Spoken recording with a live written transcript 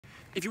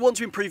If you want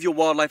to improve your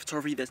wildlife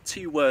photography, there's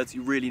two words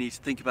you really need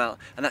to think about,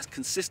 and that's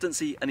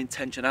consistency and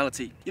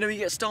intentionality. You know, when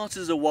you get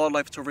started as a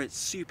wildlife photographer, it's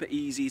super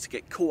easy to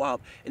get caught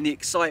up in the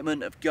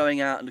excitement of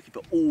going out and looking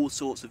for all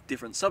sorts of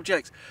different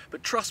subjects.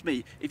 But trust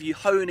me, if you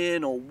hone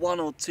in on one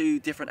or two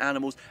different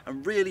animals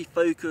and really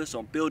focus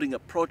on building a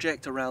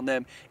project around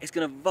them, it's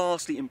going to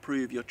vastly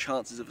improve your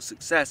chances of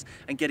success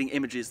and getting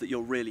images that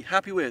you're really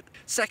happy with.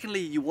 Secondly,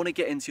 you want to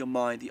get into your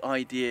mind the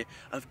idea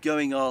of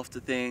going after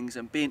things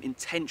and being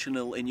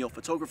intentional in your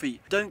photography.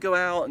 Don't go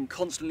out and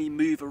constantly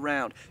move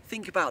around.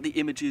 Think about the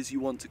images you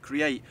want to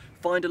create.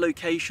 Find a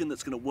location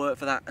that's going to work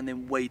for that and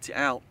then wait it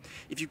out.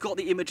 If you've got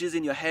the images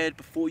in your head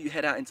before you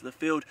head out into the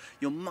field,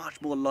 you're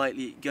much more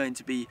likely going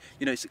to be,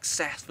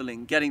 successful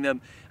in getting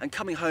them and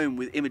coming home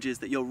with images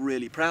that you're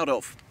really proud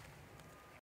of.